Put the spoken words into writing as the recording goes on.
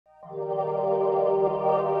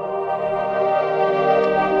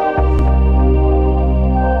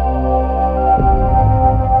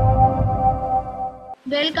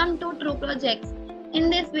projects. In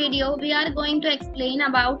this video, we are going to explain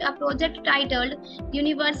about a project titled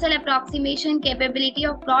Universal Approximation Capability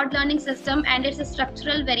of Broad Learning System and its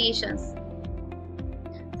Structural Variations.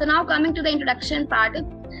 So now coming to the introduction part,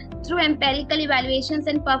 through empirical evaluations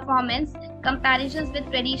and performance comparisons with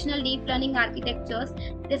traditional deep learning architectures,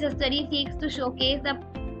 this study seeks to showcase the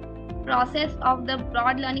process of the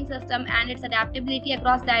broad learning system and its adaptability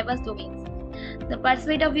across diverse domains. The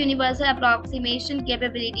pursuit of universal approximation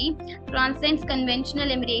capability transcends conventional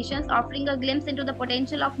limitations, offering a glimpse into the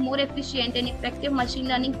potential of more efficient and effective machine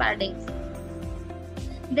learning paradigms.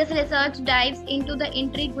 This research dives into the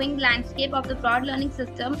intriguing landscape of the broad learning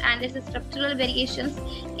system and its structural variations,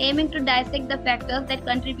 aiming to dissect the factors that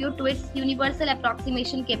contribute to its universal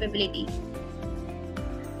approximation capability.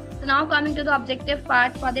 So now coming to the objective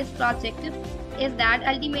part for this project is that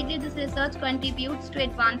ultimately this research contributes to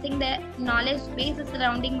advancing the knowledge base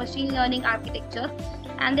surrounding machine learning architectures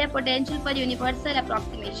and their potential for universal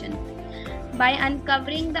approximation. By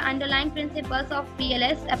uncovering the underlying principles of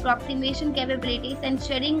BLS approximation capabilities and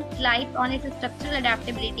shedding light on its structural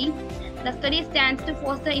adaptability, the study stands to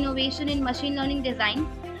foster innovation in machine learning design,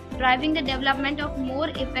 driving the development of more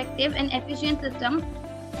effective and efficient systems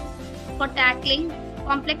for tackling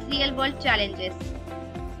complex real-world challenges.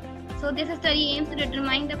 So this study aims to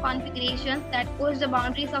determine the configurations that push the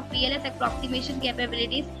boundaries of BLS approximation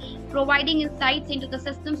capabilities, providing insights into the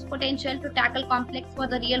system's potential to tackle complex for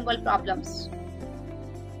the real-world problems.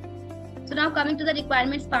 So now coming to the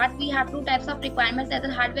requirements part, we have two types of requirements, as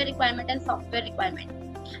a hardware requirement and software requirement.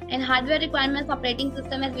 In hardware requirements, operating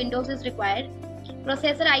system as Windows is required,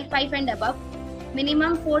 processor i5 and above,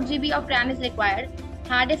 minimum 4 GB of RAM is required,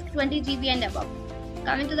 hard disk 20 GB and above.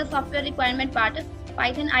 Coming to the software requirement part,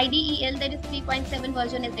 Python IDE that is 3.7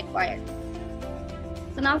 version is required.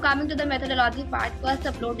 So now coming to the methodology part, first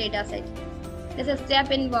upload dataset. This step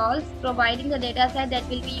involves providing the dataset that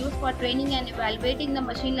will be used for training and evaluating the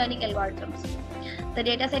machine learning algorithms. The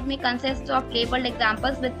dataset may consist of labeled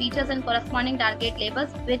examples with features and corresponding target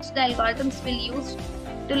labels, which the algorithms will use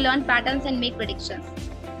to learn patterns and make predictions.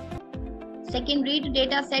 Second, read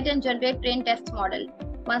dataset and generate train test model.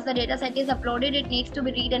 Once the dataset is uploaded, it needs to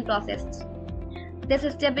be read and processed. This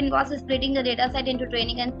step involves splitting the dataset into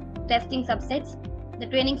training and testing subsets. The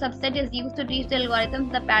training subset is used to teach the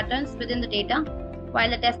algorithms the patterns within the data, while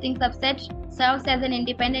the testing subset serves as an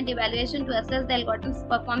independent evaluation to assess the algorithm's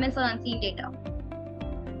performance on unseen data.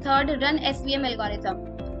 Third, run SVM algorithm.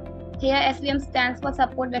 Here SVM stands for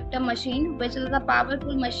Support Vector Machine, which is a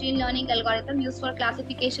powerful machine learning algorithm used for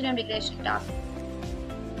classification and regression tasks.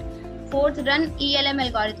 Fourth, run ELM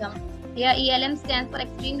algorithm. Here ELM stands for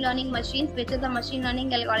Extreme Learning Machines, which is a machine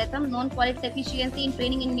learning algorithm known for its efficiency in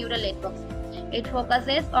training in neural networks. It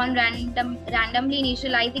focuses on randomly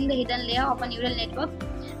initializing the hidden layer of a neural network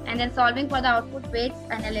and then solving for the output weights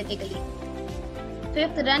analytically.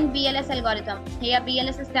 Fifth, run BLS algorithm. Here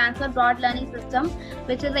BLS stands for Broad Learning System,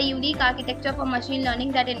 which is a unique architecture for machine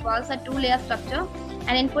learning that involves a two-layer structure,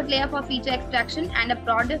 an input layer for feature extraction and a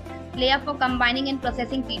broad layer for combining and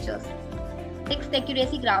processing features. Sixth,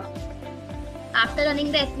 accuracy graph. After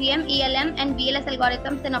running the SVM, ELM and BLS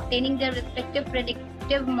algorithms and obtaining their respective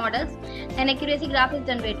predictive models, an accuracy graph is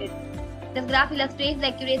generated. This graph illustrates the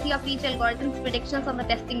accuracy of each algorithm's predictions on the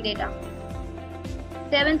testing data.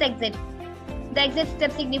 Seventh, exit. The exit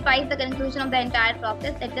step signifies the conclusion of the entire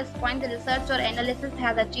process. At this point, the research or analysis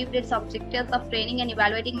has achieved its objectives of training and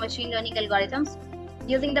evaluating machine learning algorithms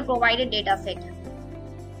using the provided data set.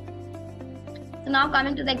 So now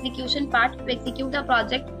coming to the execution part, to execute the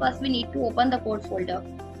project, first we need to open the code folder.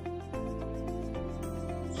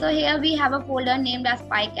 So here we have a folder named as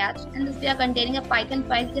PyCatch, and this we are containing a Python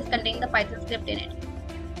file which is containing the Python script in it.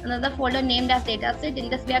 Another folder named as dataset, in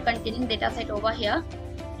this we are containing dataset over here.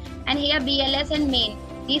 And here BLS and main,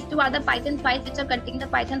 these two are the Python files which are containing the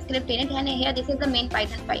Python script in it, and here this is the main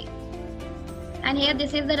Python file. And here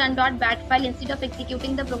this is the run.bat file. Instead of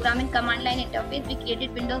executing the program in command line interface, we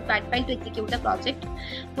created Windows bat file to execute the project.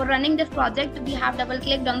 For running this project, we have double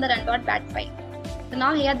clicked on the run.bat file. So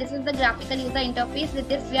now here this is the graphical user interface. With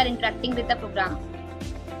this we are interacting with the program.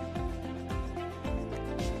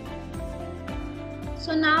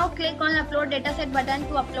 So now click on upload dataset button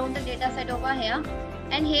to upload the dataset over here.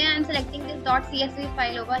 And here I am selecting this .csv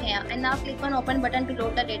file over here, and now click on open button to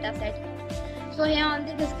load the dataset. So here on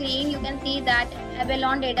this screen you can see that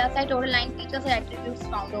Avalon dataset total 9 features and attributes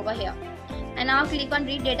found over here. And now click on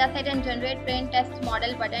read dataset and generate train test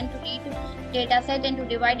model button to read dataset and to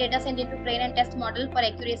divide dataset into train and test model for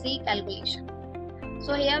accuracy calculation.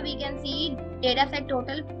 So here we can see dataset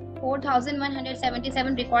total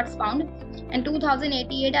 4,177 records found, and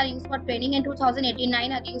 2,088 are used for training and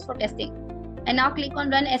 2,089 are used for testing. And now click on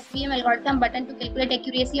Run SVM algorithm button to calculate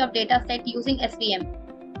accuracy of data set using SVM.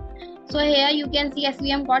 So here you can see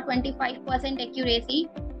SVM got 25% accuracy.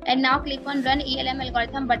 And now click on Run ELM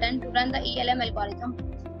algorithm button to run the ELM algorithm.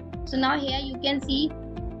 So now here you can see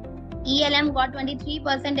ELM got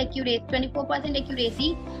 23% accuracy, 24%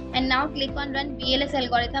 accuracy. And now click on Run BLS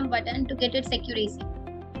algorithm button to get its accuracy.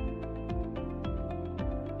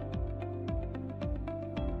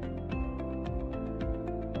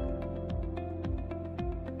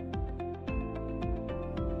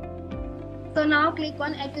 So now click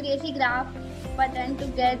on accuracy graph button to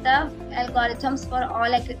get the algorithms for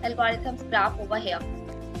all algorithms graph over here.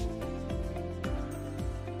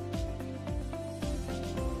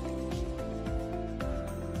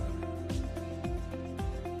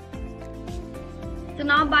 So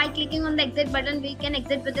now by clicking on the exit button, we can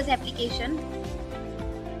exit with this application.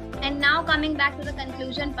 And now coming back to the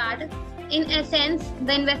conclusion part. In essence,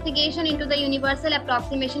 the investigation into the universal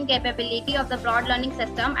approximation capability of the broad learning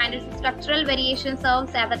system and its structural variation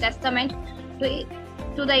serves as a testament to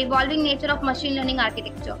the evolving nature of machine learning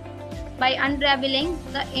architecture. By unraveling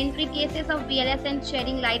the intricacies of BLS and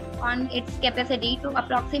shedding light on its capacity to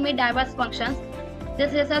approximate diverse functions,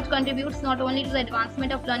 this research contributes not only to the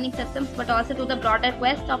advancement of learning systems but also to the broader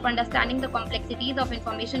quest of understanding the complexities of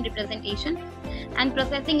information representation and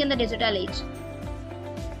processing in the digital age.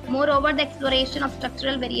 Moreover, the exploration of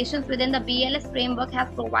structural variations within the BLS framework has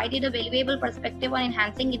provided a valuable perspective on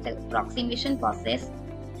enhancing its approximation process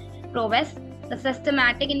prowess. The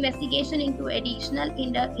systematic investigation into additional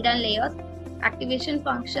hidden layers, activation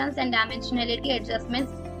functions, and dimensionality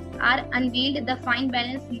adjustments are unveiled the fine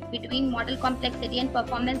balance between model complexity and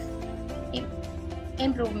performance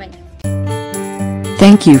improvement.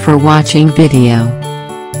 Thank you for watching video.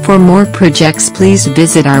 For more projects, please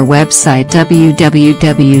visit our website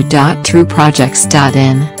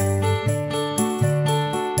www.trueprojects.in.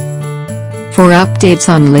 For updates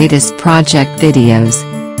on latest project videos,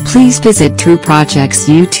 please visit True Projects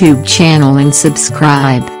YouTube channel and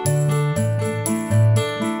subscribe.